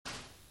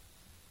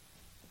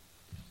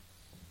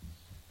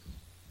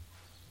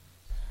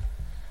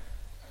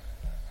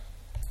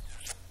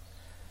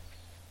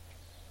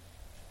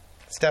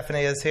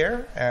Stephanie is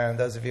here, and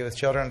those of you with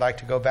children would like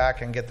to go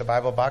back and get the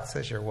Bible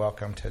boxes, you're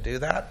welcome to do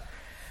that.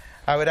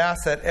 I would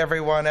ask that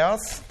everyone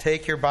else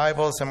take your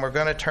Bibles, and we're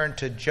going to turn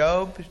to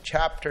Job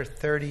chapter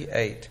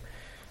 38.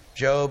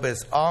 Job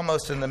is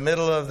almost in the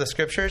middle of the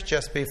Scriptures,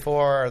 just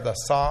before the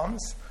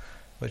Psalms,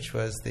 which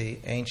was the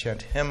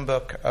ancient hymn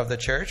book of the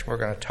church. We're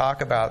going to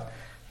talk about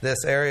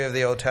this area of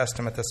the Old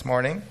Testament this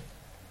morning.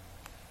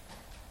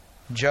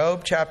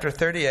 Job chapter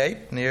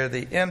 38, near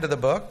the end of the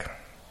book.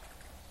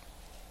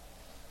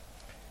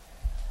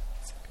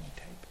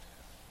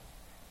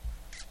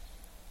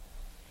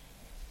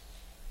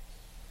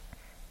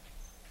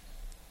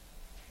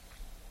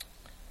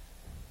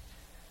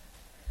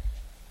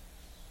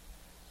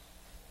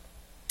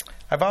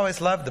 I've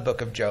always loved the book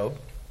of Job.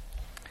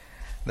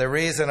 The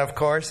reason, of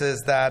course,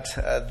 is that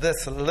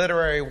this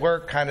literary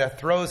work kind of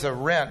throws a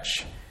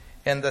wrench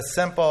in the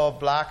simple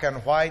black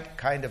and white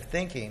kind of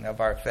thinking of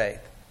our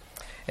faith.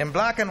 In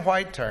black and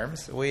white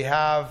terms, we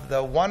have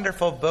the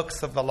wonderful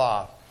books of the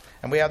law,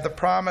 and we have the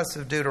promise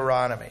of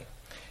Deuteronomy.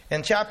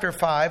 In chapter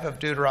 5 of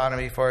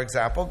Deuteronomy, for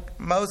example,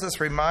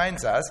 Moses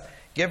reminds us,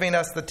 giving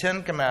us the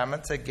 10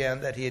 Commandments again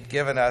that he had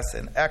given us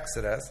in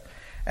Exodus,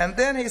 and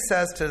then he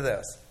says to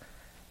this,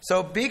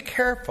 "So be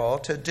careful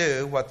to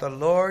do what the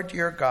Lord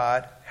your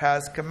God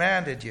has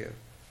commanded you.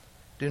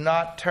 Do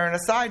not turn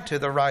aside to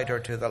the right or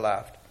to the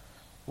left.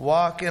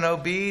 Walk in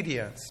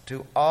obedience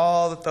to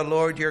all that the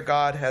Lord your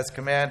God has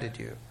commanded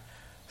you,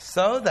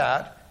 so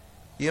that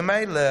you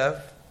may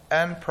live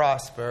and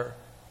prosper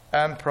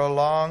and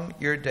prolong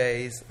your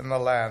days in the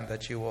land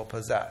that you will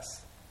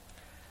possess."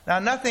 Now,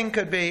 nothing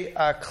could be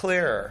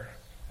clearer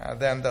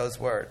than those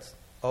words.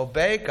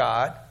 Obey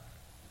God,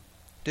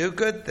 do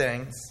good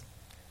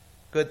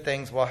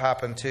things will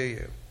happen to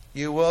you.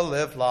 You will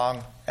live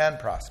long and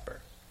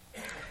prosper.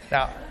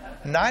 Now,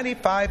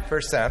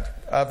 95%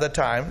 of the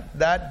time,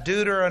 that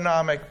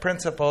Deuteronomic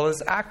principle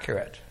is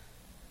accurate.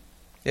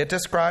 It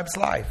describes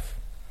life.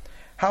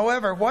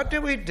 However, what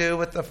do we do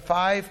with the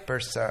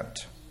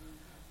 5%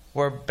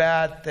 where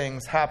bad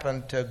things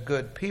happen to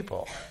good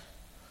people?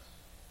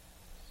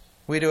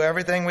 We do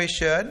everything we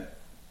should,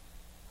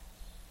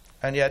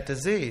 and yet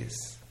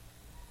disease,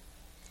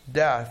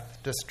 death,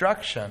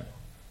 destruction,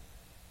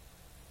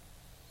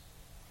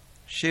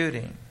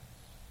 shooting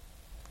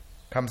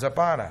comes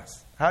upon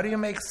us. How do you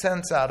make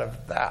sense out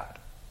of that?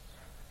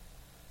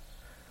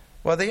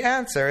 Well, the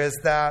answer is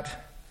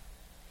that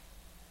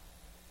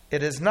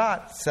it is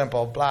not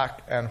simple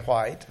black and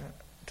white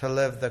to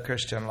live the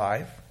Christian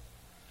life.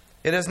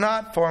 It is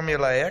not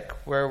formulaic,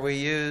 where we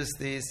use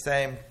these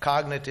same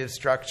cognitive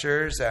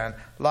structures and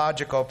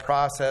logical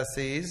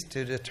processes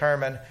to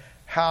determine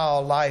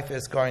how life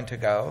is going to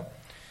go,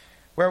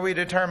 where we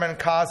determine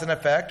cause and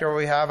effect, or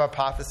we have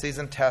hypotheses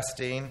and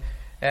testing,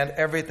 and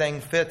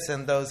everything fits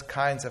in those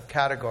kinds of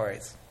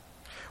categories.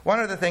 One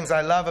of the things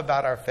I love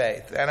about our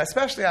faith, and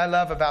especially I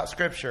love about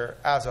Scripture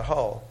as a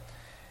whole,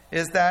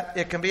 is that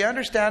it can be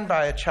understood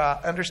by a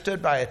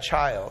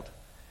child,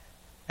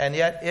 and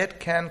yet it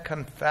can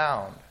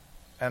confound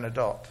an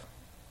adult.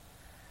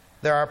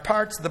 There are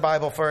parts of the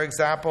Bible, for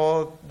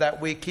example, that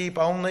we keep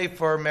only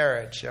for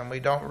marriage, and we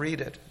don't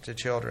read it to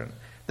children.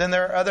 Then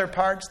there are other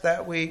parts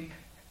that we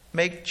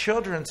make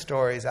children's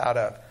stories out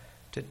of,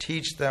 to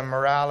teach them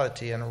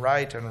morality and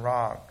right and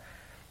wrong.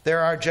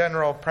 There are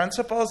general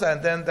principles,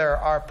 and then there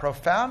are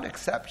profound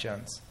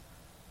exceptions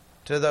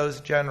to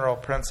those general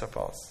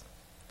principles.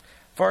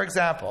 For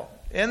example,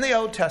 in the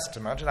Old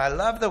Testament, and I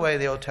love the way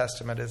the Old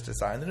Testament is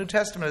designed. The New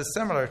Testament is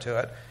similar to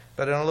it,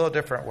 but in a little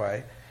different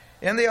way.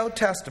 In the Old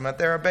Testament,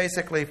 there are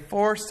basically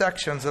 4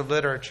 sections of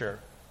literature.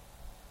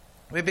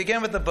 We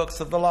begin with the books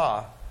of the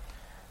law,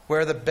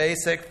 where the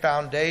basic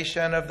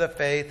foundation of the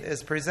faith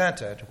is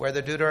presented, where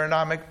the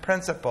Deuteronomic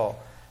principle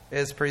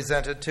is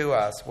presented to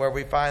us, where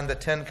we find the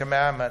 10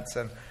 Commandments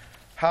and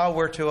how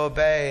we're to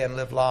obey and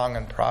live long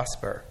and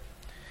prosper.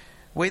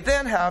 We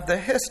then have the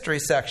history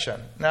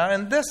section. Now,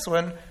 in this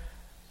one,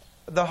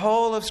 the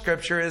whole of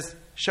Scripture is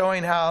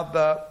showing how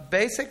the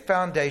basic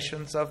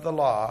foundations of the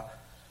law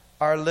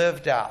are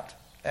lived out,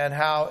 and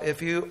how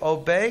if you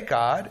obey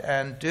God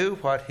and do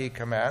what He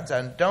commands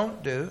and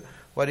don't do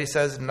what He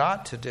says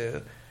not to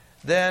do,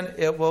 then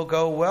it will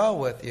go well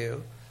with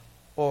you.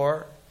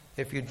 Or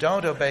if you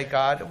don't obey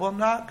God, it will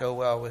not go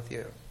well with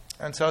you.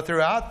 And so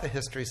throughout the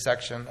history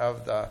section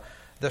of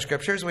the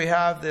Scriptures, we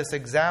have this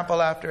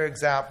example after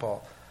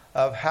example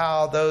of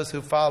how those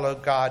who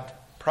followed God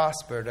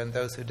prospered and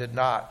those who did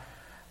not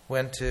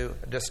went to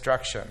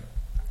destruction.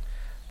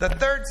 The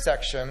third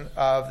section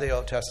of the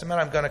Old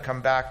Testament I'm going to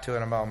come back to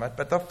in a moment,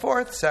 but the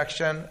fourth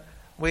section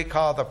we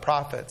call the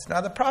prophets.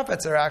 Now, the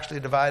prophets are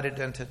actually divided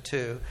into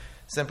 2,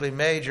 simply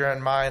major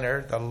and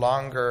minor, the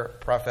longer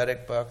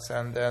prophetic books,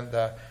 and then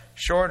the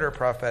shorter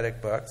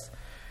prophetic books.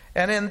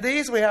 And in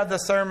these we have the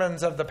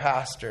sermons of the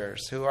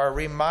pastors who are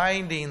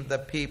reminding the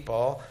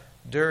people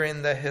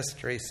during the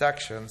history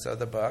sections of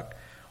the book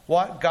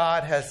what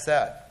God has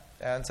said.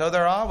 And so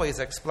they're always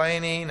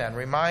explaining and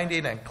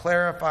reminding and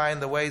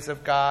clarifying the ways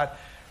of God.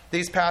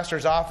 These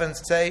pastors often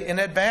say in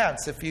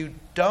advance, if you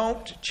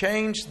don't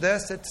change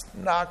this, it's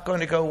not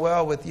going to go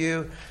well with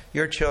you,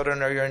 your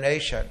children, or your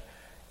nation.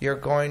 You're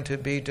going to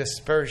be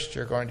dispersed.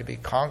 You're going to be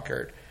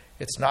conquered.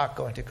 It's not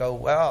going to go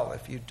well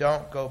if you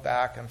don't go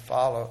back and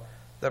follow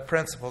the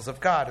principles of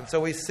God. And so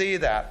we see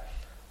that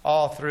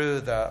all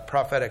through the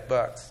prophetic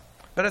books.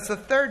 But it's the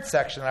third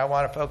section I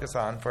want to focus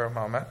on for a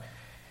moment.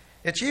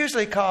 It's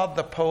usually called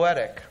the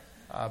poetic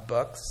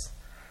books.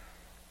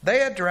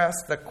 They address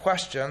the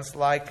questions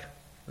like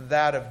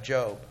that of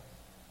Job.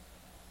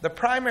 The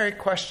primary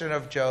question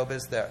of Job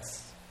is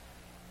this: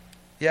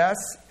 yes,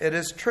 it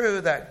is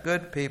true that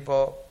good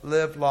people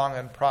live long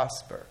and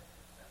prosper,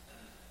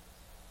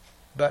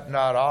 but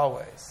not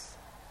always.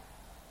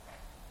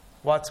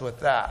 What's with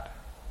that?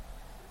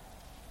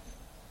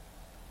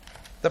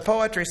 The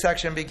poetry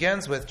section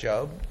begins with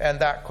Job and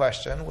that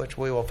question, which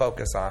we will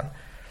focus on.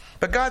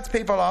 But God's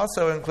people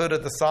also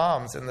included the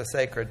Psalms in the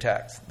sacred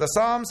text. The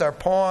Psalms are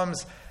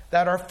poems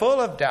that are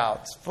full of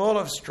doubts, full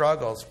of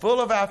struggles,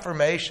 full of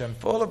affirmation,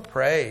 full of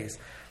praise.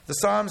 The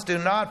Psalms do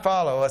not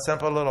follow a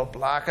simple little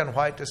black and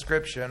white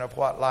description of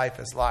what life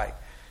is like.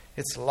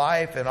 It's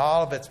life in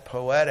all of its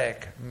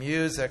poetic,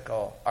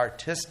 musical,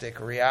 artistic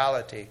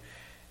reality.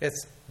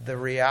 It's the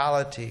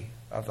reality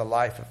of the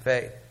life of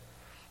faith.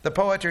 The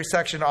poetry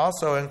section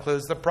also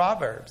includes the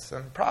Proverbs.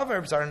 And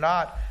Proverbs are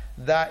not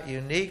that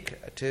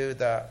unique to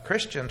the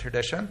Christian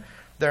tradition.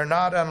 They're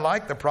not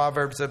unlike the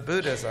Proverbs of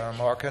Buddhism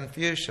or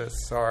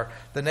Confucius or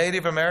the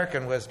Native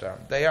American wisdom.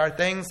 They are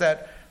things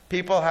that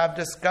people have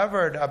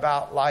discovered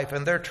about life,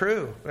 and they're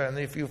true. And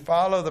if you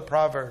follow the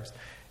Proverbs,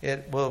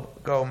 it will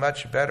go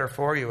much better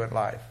for you in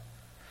life.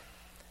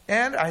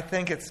 And I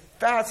think it's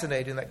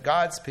fascinating that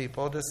God's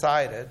people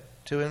decided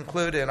to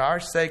include in our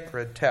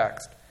sacred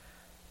text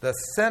the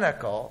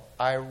cynical,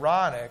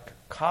 ironic,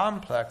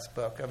 complex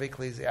book of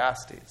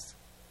Ecclesiastes.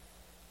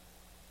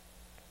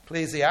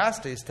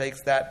 Ecclesiastes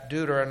takes that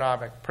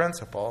Deuteronomic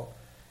principle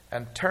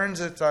and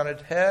turns it on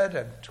its head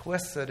and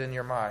twists it in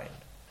your mind.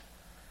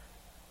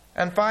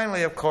 And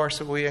finally, of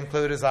course, we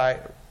include, as I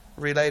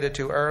related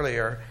to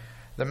earlier,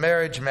 the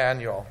marriage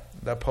manual,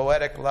 the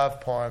poetic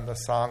love poem, the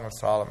Song of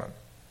Solomon.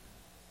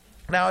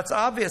 Now, it's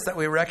obvious that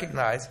we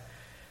recognize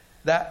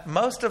that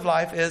most of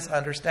life is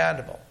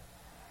understandable.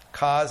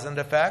 Cause and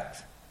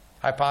effect,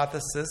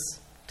 hypothesis,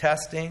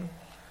 testing.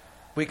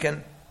 We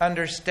can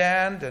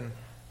understand, and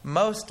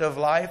most of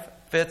life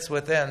fits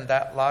within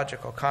that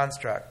logical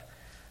construct.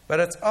 But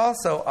it's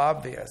also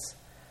obvious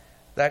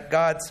that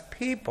God's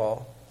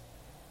people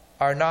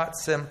are not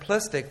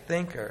simplistic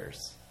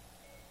thinkers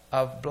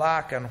of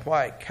black and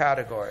white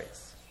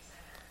categories.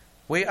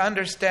 We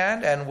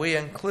understand and we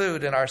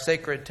include in our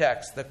sacred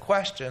text the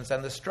questions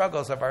and the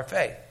struggles of our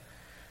faith.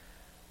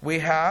 We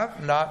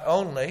have not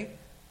only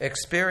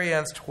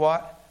experienced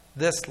what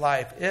this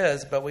life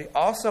is, but we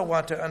also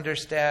want to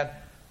understand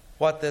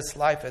what this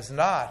life is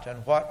not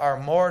and what our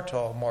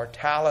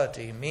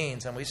mortality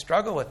means, and we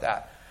struggle with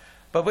that.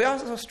 But we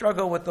also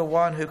struggle with the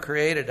one who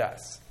created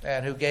us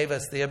and who gave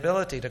us the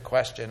ability to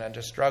question and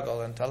to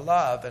struggle and to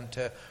love and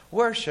to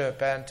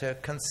worship and to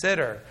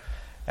consider.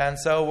 And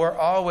so we're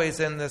always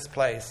in this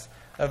place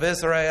of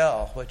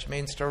Israel, which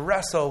means to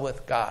wrestle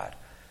with God,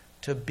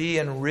 to be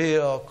in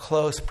real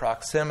close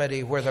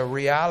proximity where the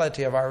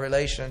reality of our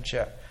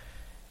relationship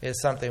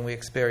is something we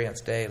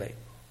experience daily.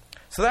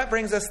 So that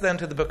brings us then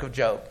to the book of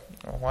Job,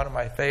 one of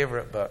my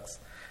favorite books.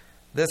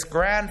 This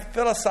grand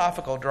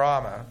philosophical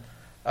drama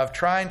of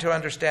trying to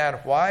understand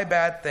why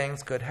bad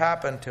things could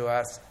happen to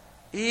us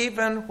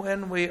even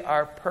when we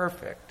are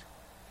perfect,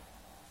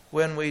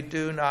 when we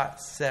do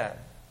not sin,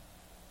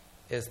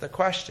 is the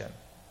question.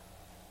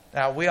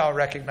 Now, we all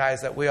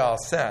recognize that we all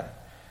sin.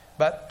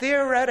 But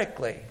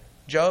theoretically,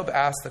 Job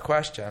asked the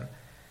question,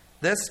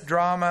 this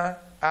drama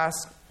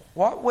asks,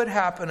 what would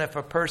happen if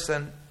a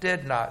person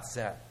did not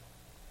sin?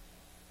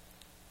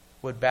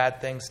 Would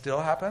bad things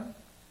still happen?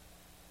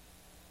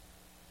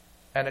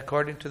 And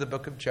according to the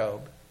book of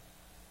Job,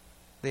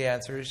 the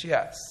answer is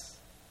yes.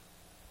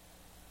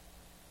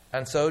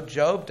 And so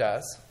Job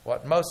does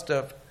what most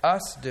of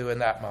us do in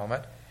that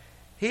moment.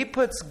 He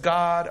puts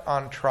God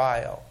on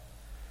trial.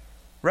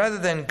 Rather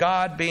than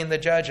God being the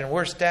judge and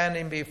we're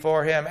standing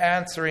before him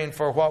answering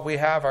for what we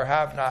have or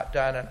have not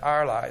done in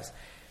our lives,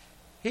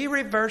 he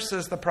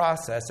reverses the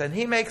process and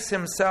he makes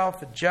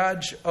himself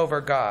judge over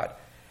God.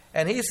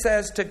 And he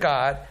says to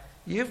God,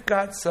 you've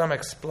got some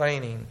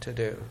explaining to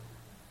do.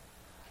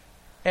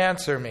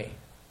 Answer me.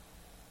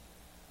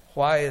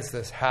 Why is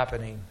this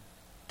happening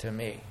to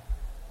me?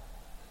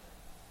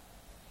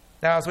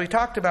 Now, as we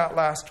talked about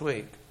last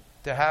week,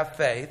 to have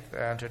faith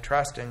and to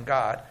trust in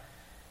God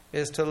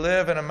is to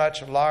live in a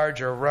much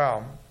larger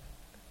realm,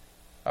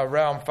 a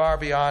realm far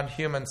beyond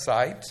human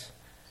sight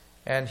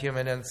and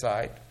human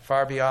insight,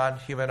 far beyond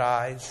human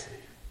eyes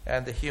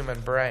and the human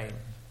brain.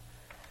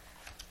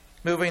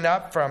 Moving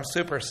up from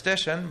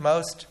superstition,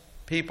 most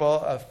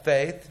people of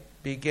faith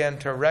begin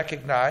to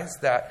recognize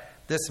that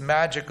this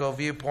magical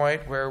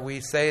viewpoint where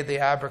we say the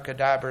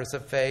abracadabras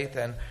of faith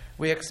and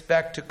we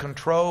expect to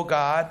control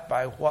God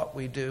by what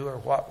we do or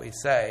what we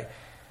say,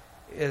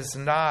 is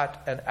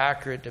not an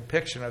accurate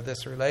depiction of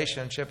this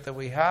relationship that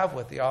we have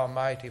with the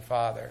Almighty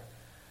Father.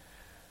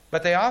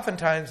 But they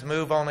oftentimes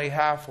move only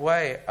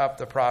halfway up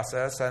the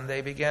process, and they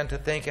begin to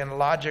think in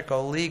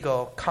logical,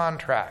 legal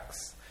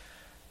contracts,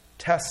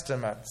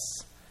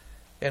 testaments,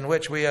 in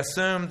which we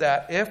assume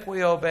that if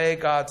we obey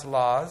God's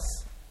laws,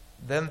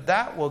 then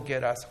that will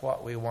get us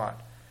what we want.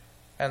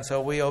 And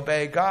so we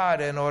obey God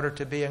in order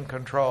to be in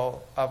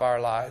control of our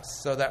lives,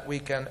 so that we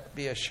can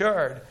be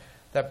assured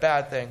that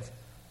bad things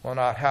will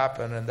not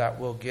happen and that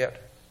we'll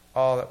get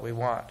all that we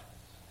want.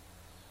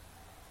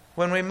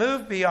 When we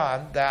move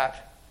beyond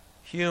that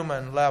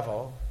human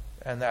level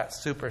and that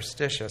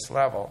superstitious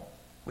level,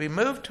 we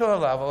move to a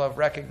level of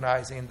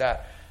recognizing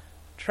that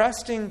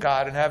trusting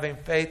God and having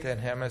faith in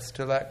Him is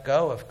to let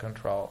go of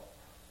control.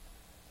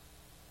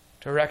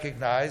 To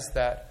recognize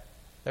that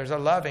there's a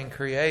loving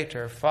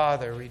Creator,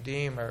 Father,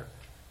 Redeemer,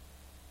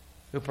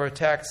 who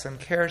protects and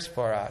cares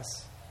for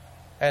us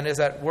and is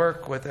at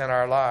work within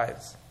our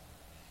lives.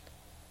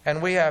 And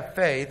we have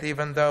faith,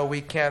 even though we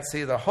can't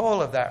see the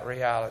whole of that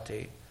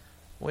reality.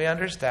 We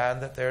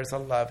understand that there's a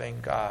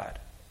loving God,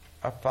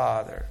 a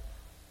Father,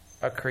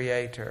 a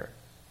Creator.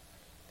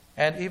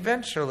 And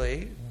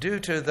eventually, due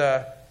to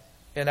the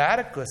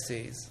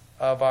inadequacies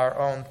of our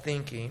own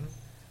thinking,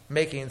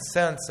 making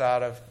sense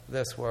out of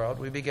this world,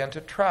 we begin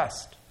to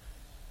trust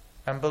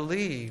and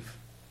believe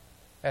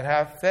and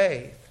have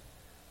faith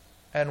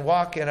and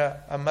walk in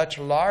a much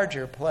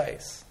larger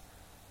place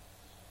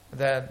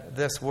than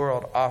this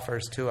world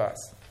offers to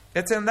us.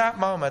 It's in that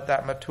moment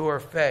that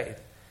mature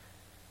faith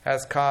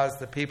has caused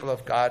the people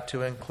of God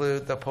to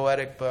include the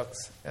poetic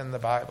books in the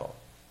Bible.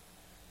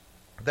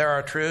 There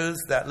are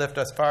truths that lift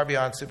us far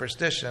beyond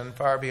superstition,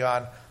 far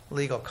beyond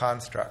legal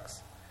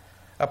constructs.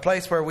 A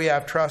place where we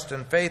have trust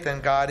and faith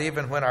in God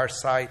even when our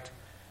sight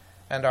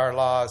and our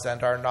laws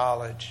and our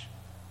knowledge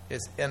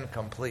is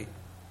incomplete.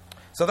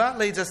 So that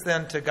leads us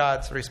then to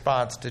God's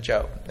response to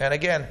Job. And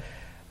again,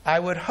 I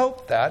would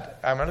hope that,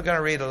 I'm only going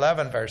to read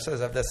 11 verses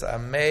of this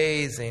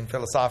amazing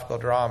philosophical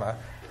drama.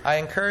 I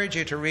encourage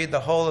you to read the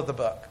whole of the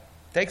book.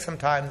 Take some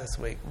time this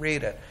week.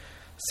 Read it.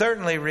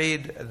 Certainly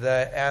read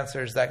the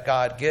answers that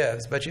God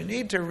gives, but you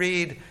need to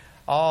read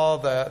all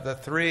the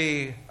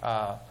three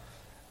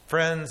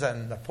friends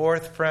and the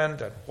fourth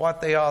friend and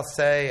what they all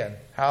say and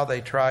how they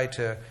try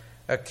to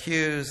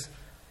accuse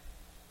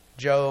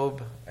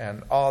Job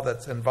and all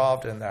that's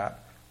involved in that.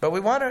 But we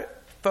want to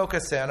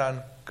focus in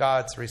on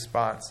God's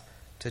response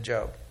to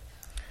Job.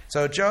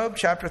 So Job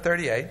chapter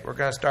 38, we're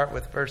going to start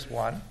with verse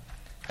 1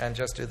 and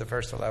just do the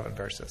first 11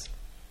 verses.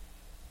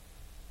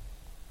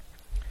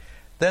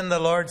 Then the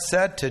Lord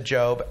said to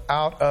Job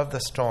out of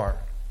the storm,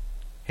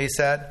 He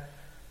said,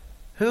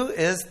 "Who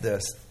is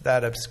this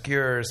that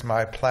obscures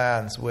my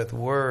plans with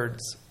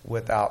words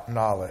without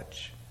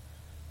knowledge?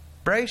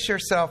 Brace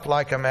yourself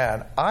like a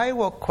man. I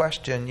will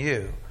question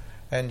you,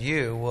 and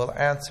you will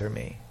answer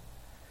me.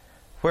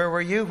 Where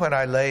were you when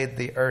I laid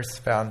the earth's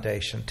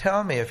foundation?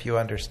 Tell me if you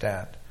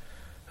understand.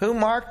 Who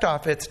marked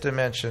off its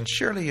dimensions?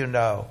 Surely you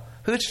know.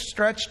 Who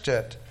stretched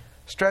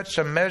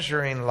a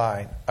measuring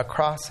line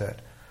across it?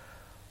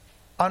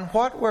 On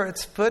what were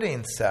its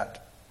footings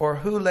set? Or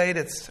who laid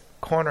its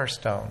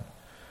cornerstone?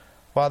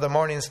 While the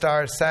morning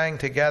stars sang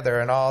together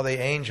and all the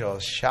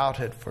angels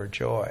shouted for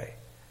joy.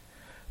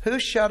 Who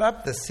shut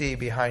up the sea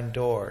behind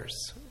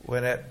doors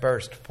when it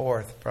burst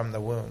forth from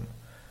the womb?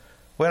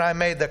 When I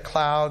made the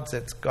clouds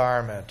its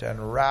garment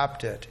and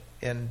wrapped it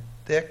in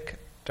thick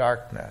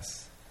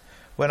darkness,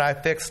 when I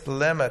fixed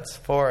limits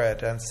for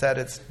it and set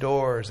its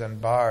doors and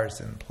bars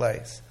in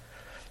place,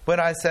 when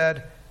I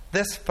said,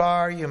 this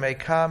far you may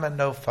come and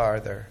no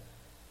farther,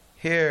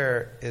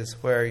 here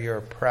is where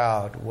your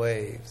proud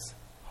waves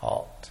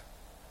halt."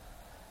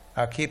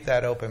 I'll keep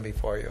that open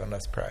before you and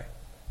let's pray.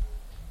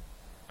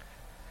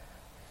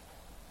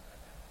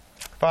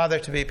 Father,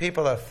 to be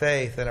people of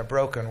faith in a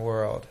broken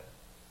world,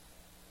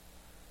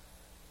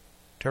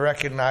 to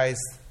recognize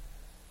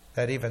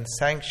that even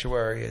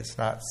sanctuary is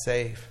not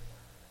safe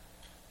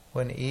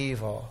when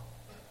evil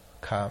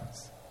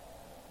comes.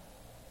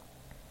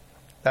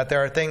 That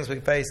there are things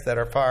we face that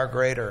are far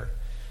greater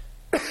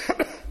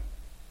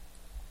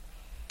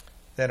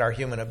than our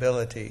human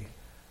ability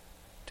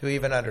to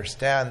even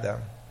understand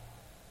them.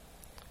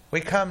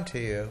 We come to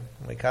you.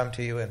 We come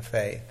to you in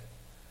faith.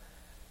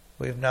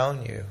 We've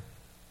known you.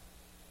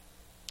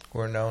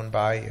 We're known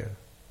by you.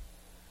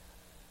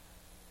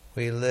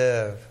 We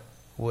live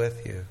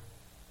with you.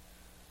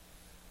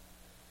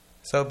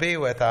 So be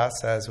with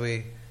us as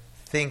we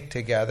think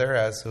together,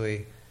 as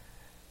we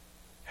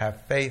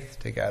have faith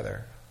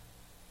together,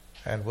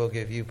 and we'll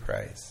give you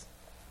praise.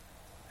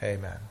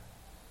 Amen.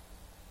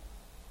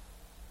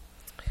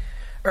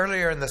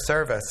 Earlier in the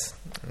service,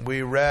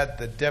 we read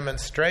the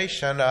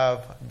demonstration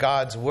of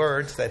God's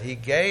words that He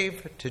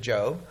gave to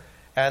Job,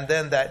 and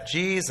then that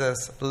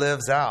Jesus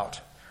lives out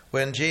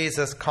when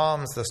Jesus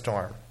calms the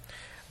storm.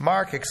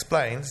 Mark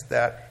explains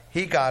that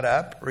He got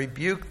up,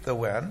 rebuked the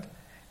wind,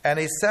 and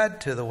He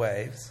said to the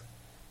waves,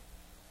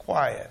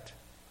 quiet,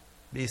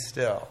 be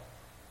still.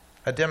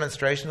 A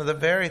demonstration of the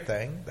very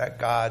thing that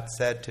God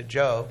said to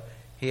Job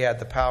he had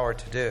the power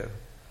to do.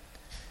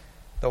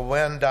 The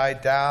wind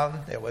died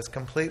down. It was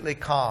completely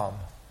calm,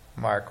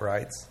 Mark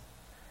writes.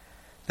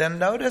 Then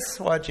notice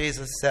what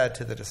Jesus said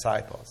to the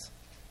disciples.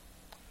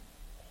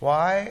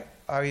 Why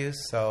are you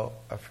so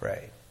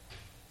afraid?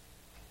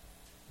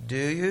 Do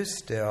you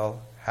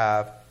still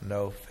have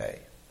no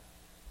faith?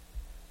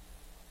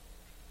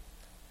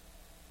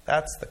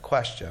 That's the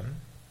question.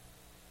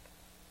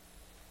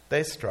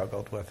 They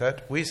struggled with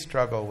it. We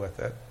struggle with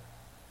it.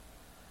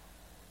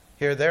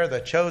 Here they're the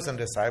chosen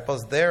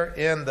disciples. They're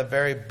in the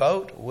very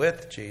boat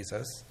with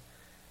Jesus.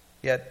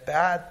 Yet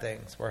bad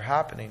things were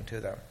happening to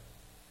them.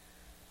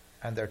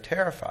 And they're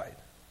terrified.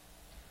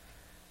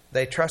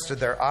 They trusted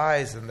their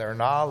eyes and their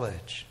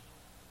knowledge.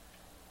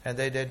 And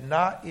they did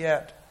not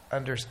yet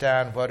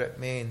understand what it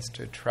means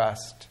to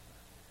trust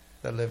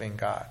the living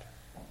God.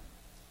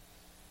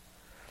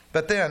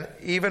 But then,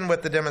 even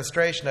with the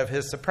demonstration of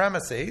his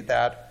supremacy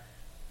that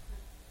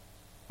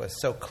was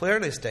so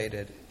clearly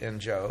stated in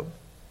Job,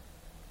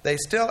 they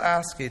still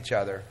ask each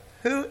other,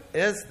 who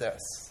is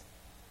this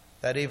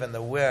that even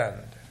the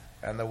wind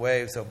and the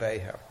waves obey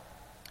him?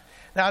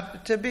 Now,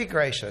 to be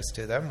gracious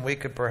to them, we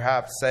could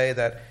perhaps say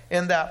that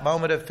in that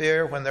moment of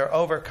fear, when they're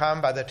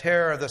overcome by the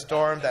terror of the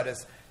storm that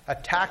is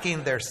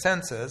attacking their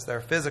senses, their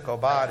physical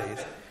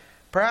bodies,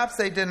 perhaps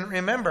they didn't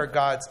remember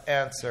God's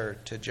answer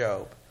to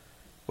Job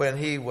when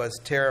he was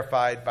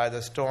terrified by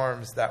the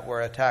storms that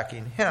were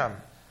attacking him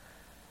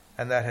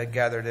and that had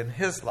gathered in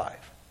his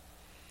life.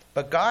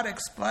 But God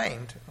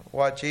explained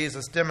what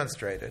Jesus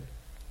demonstrated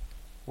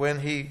when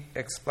he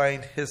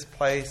explained his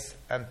place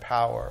and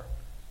power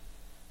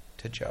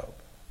to Job.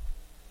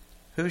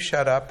 Who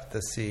shut up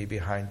the sea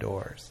behind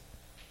doors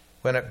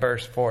when it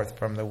burst forth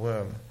from the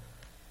womb?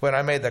 When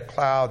I made the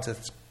clouds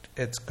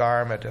its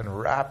garment and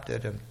wrapped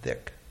it in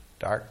thick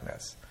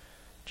darkness.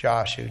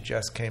 Josh, who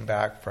just came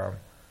back from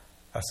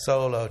a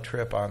solo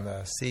trip on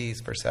the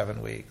seas for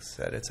 7 weeks,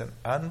 said it's an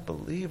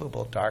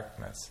unbelievable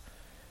darkness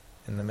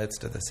in the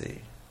midst of the sea.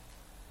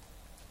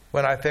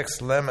 When I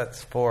fixed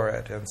limits for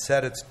it and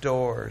set its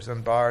doors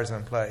and bars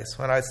in place.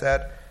 When I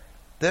said,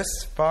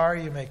 this far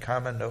you may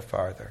come and no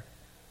farther.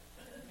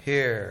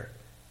 Here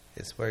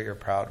is where your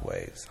proud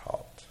waves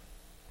halt.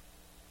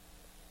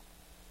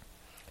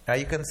 Now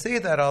you can see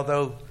that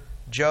although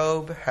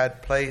Job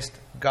had placed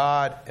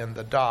God in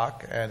the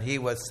dock, and he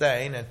was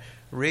saying, and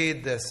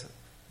read this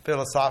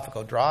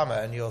philosophical drama,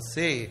 and you'll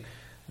see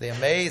the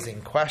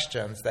amazing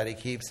questions that he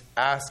keeps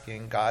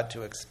asking God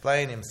to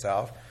explain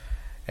himself.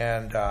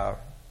 And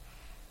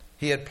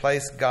he had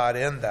placed God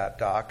in that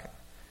dock,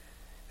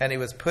 and he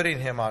was putting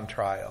him on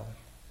trial.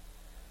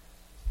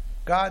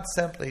 God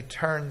simply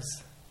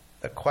turns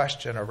the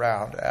question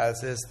around,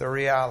 as is the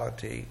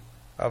reality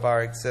of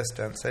our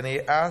existence. And he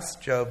asks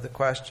Job the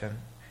question.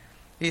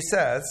 He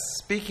says,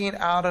 speaking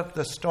out of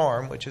the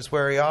storm, which is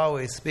where he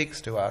always speaks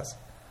to us,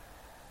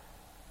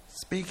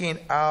 speaking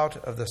out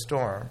of the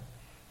storm,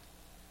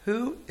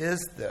 who is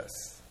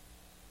this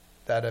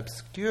that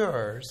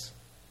obscures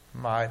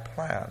my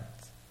plans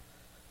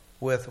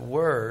with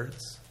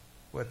words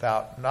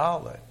without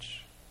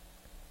knowledge?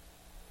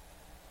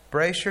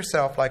 Brace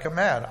yourself like a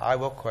man. I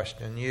will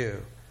question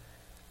you,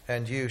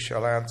 and you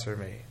shall answer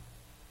me.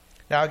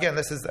 Now again,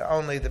 this is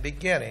only the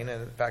beginning,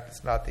 and in fact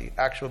it's not the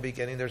actual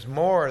beginning. There's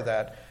more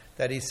that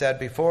he said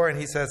before and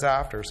he says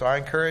after. So I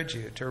encourage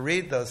you to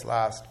read those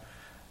last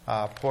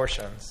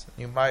portions.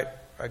 You might,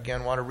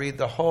 again, want to read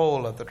the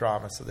whole of the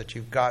drama so that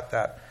you've got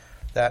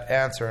that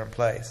answer in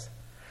place.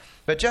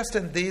 But just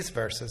in these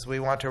verses, we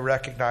want to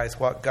recognize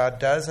what God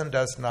does and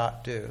does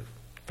not do.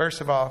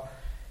 First of all,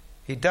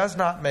 he does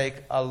not make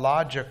a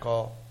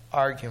logical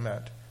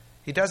argument.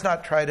 He does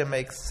not try to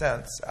make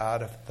sense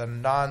out of the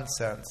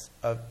nonsense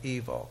of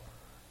evil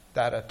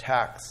that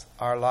attacks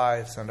our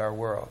lives and our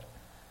world.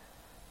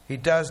 He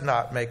does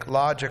not make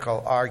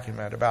logical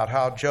argument about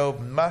how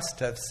Job must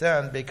have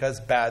sinned because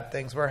bad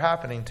things were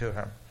happening to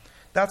him.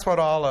 That's what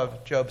all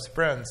of Job's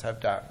friends have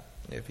done.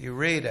 If you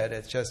read it,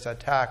 it's just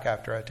attack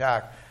after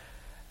attack,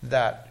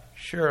 that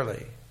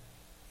surely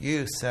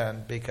you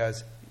sinned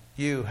because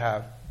you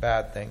have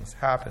bad things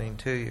happening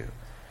to you.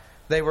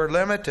 They were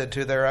limited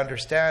to their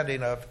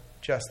understanding of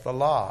just the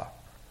law,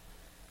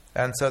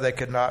 and so they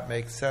could not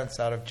make sense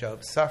out of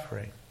Job's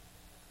suffering.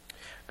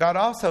 God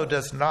also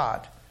does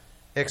not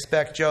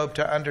expect Job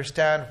to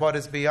understand what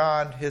is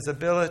beyond his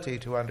ability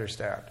to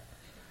understand.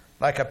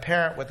 Like a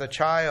parent with a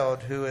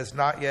child who is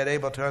not yet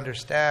able to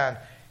understand,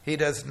 he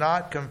does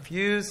not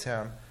confuse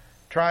him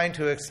trying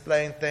to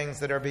explain things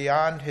that are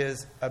beyond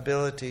his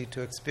ability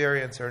to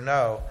experience or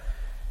know.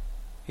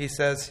 He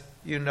says,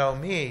 you know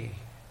me.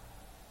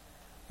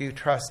 You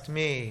trust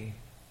me.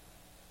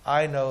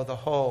 I know the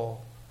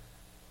whole,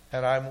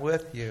 and I'm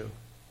with you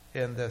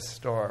in this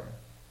storm.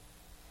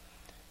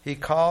 He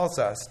calls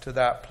us to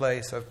that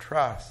place of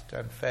trust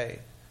and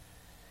faith.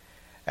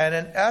 And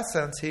in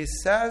essence, he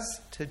says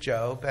to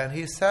Job, and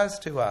he says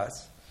to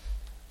us,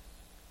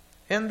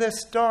 in this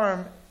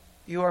storm,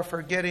 you are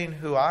forgetting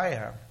who I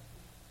am.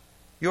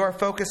 You are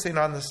focusing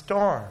on the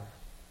storm.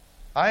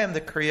 I am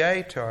the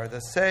Creator, the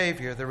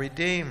Savior, the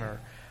Redeemer.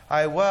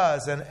 I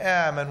was and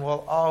am and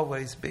will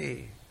always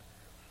be.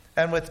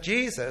 And with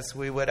Jesus,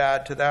 we would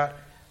add to that,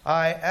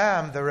 I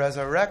am the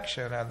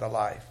resurrection and the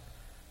life.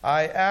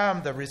 I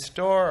am the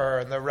restorer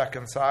and the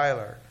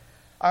reconciler.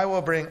 I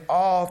will bring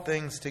all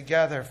things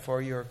together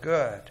for your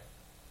good.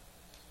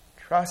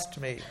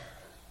 Trust me.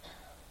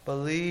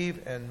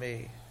 Believe in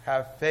me.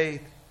 Have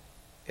faith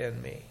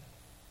in me.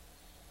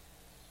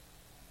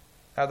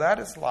 Now that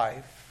is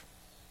life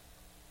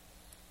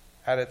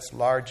at its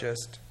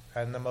largest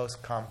and the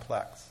most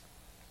complex.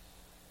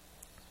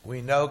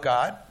 We know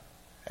God,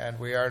 and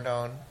we are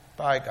known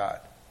by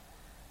God.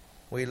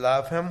 We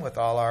love Him with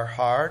all our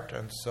heart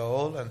and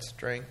soul and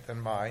strength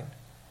and mind,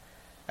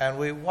 and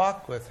we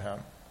walk with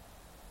Him,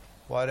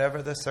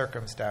 whatever the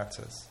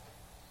circumstances.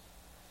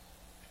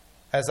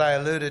 As I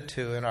alluded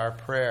to in our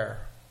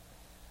prayer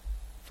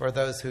for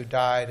those who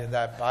died in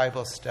that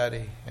Bible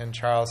study in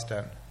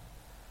Charleston,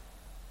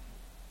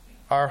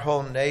 our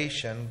whole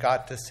nation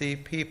got to see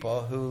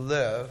people who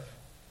live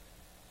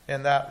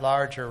in that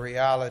larger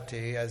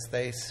reality as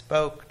they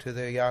spoke to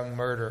the young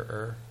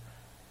murderer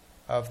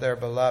of their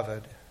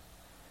beloved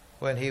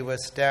when he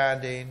was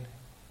standing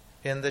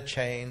in the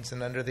chains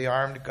and under the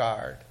armed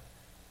guard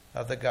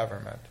of the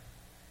government.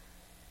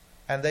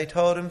 And they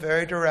told him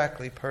very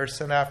directly,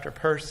 person after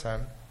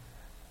person,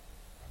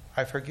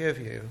 I forgive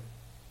you.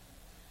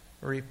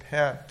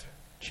 Repent,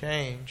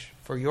 change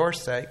for your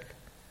sake.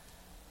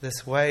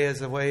 This way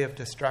is a way of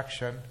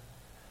destruction.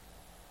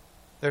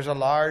 There's a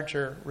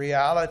larger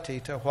reality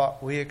to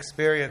what we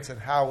experience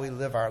and how we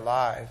live our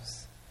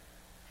lives.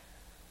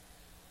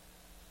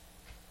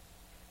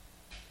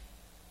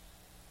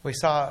 We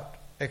saw it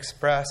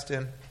expressed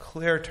in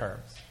clear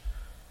terms.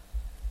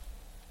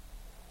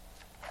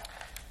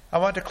 I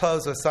want to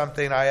close with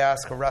something I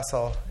asked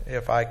Russell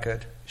if I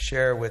could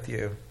share with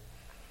you.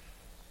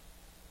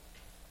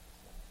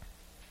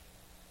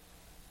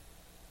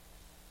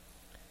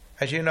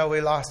 As you know, we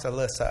lost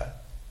Alyssa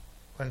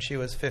when she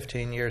was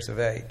 15 years of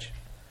age,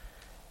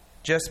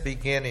 just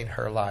beginning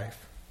her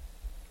life.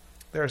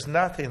 There's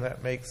nothing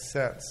that makes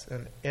sense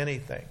in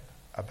anything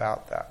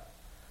about that.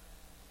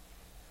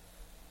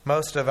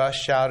 Most of us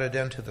shouted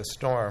into the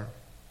storm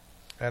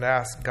and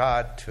asked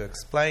God to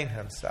explain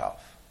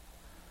Himself.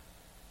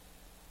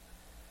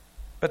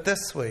 But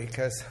this week,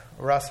 as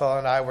Russell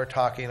and I were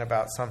talking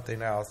about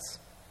something else,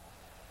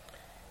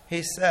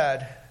 he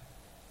said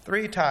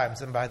 3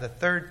 times, and by the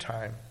 3rd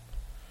time,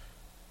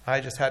 I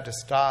just had to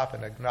stop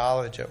and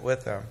acknowledge it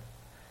with him.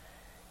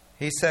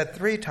 He said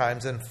 3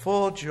 times in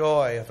full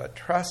joy of a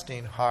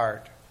trusting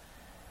heart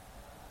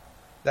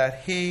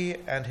that he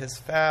and his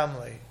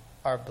family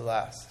are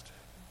blessed,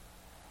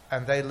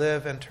 and they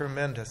live in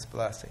tremendous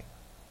blessing.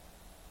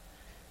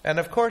 And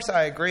of course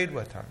I agreed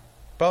with him,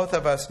 both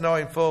of us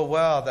knowing full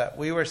well that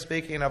we were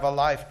speaking of a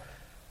life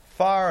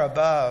far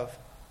above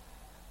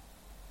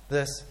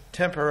this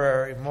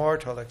temporary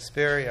mortal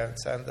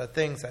experience and the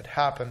things that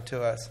happen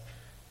to us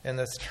in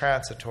this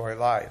transitory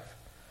life.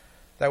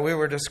 That we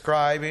were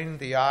describing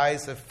the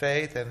eyes of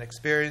faith and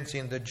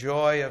experiencing the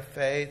joy of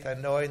faith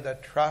and knowing the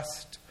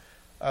trust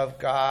of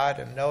God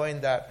and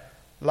knowing that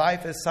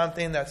life is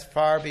something that's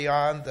far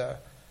beyond the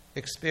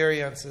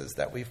experiences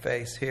that we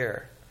face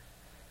here.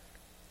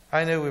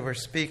 I knew we were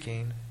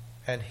speaking,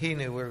 and he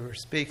knew we were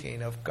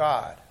speaking of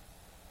God.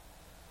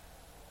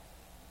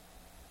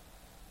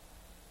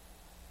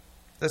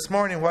 This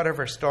morning,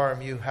 whatever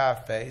storm you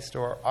have faced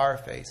or are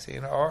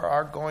facing or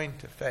are going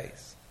to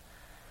face,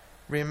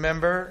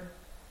 remember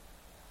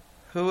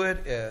who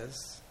it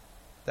is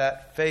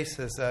that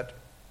faces it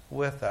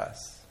with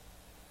us,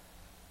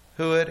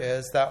 who it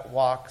is that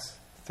walks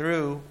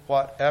through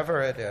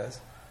whatever it is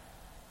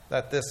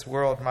that this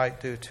world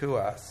might do to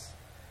us,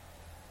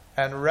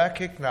 and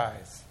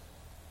recognize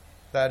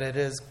that it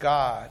is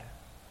God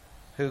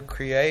who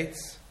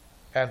creates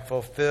and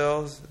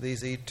fulfills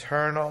these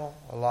eternal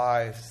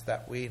lives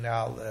that we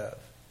now live.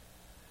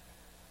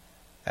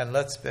 And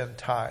let's spend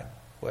time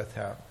with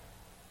Him.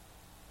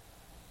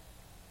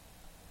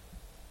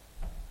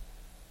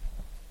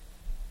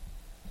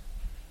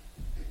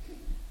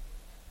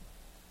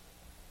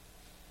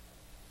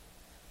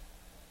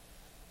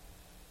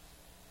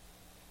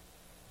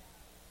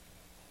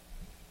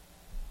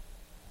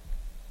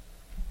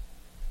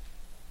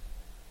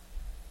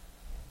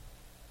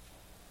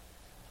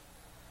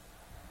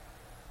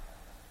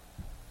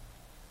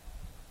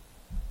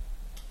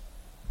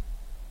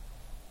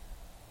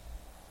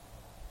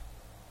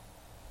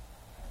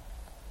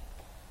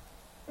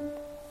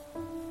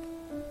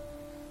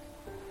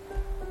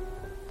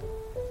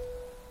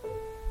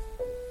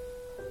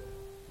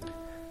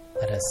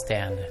 Let us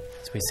stand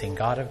as we sing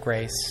God of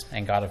Grace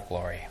and God of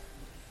Glory.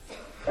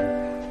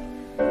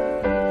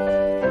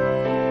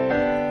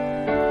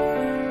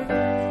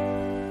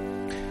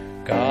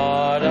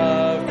 God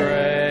of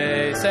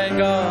grace and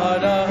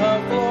God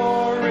of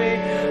glory,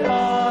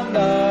 on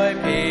thy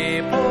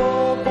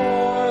people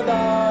pour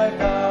thy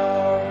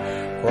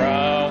power,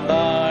 crown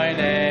thine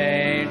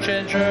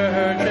ancient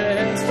church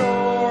in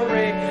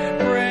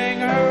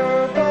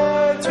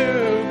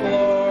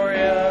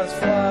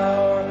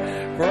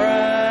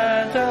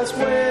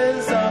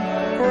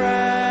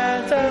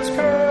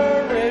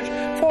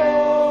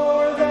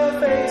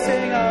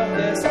sing of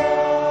this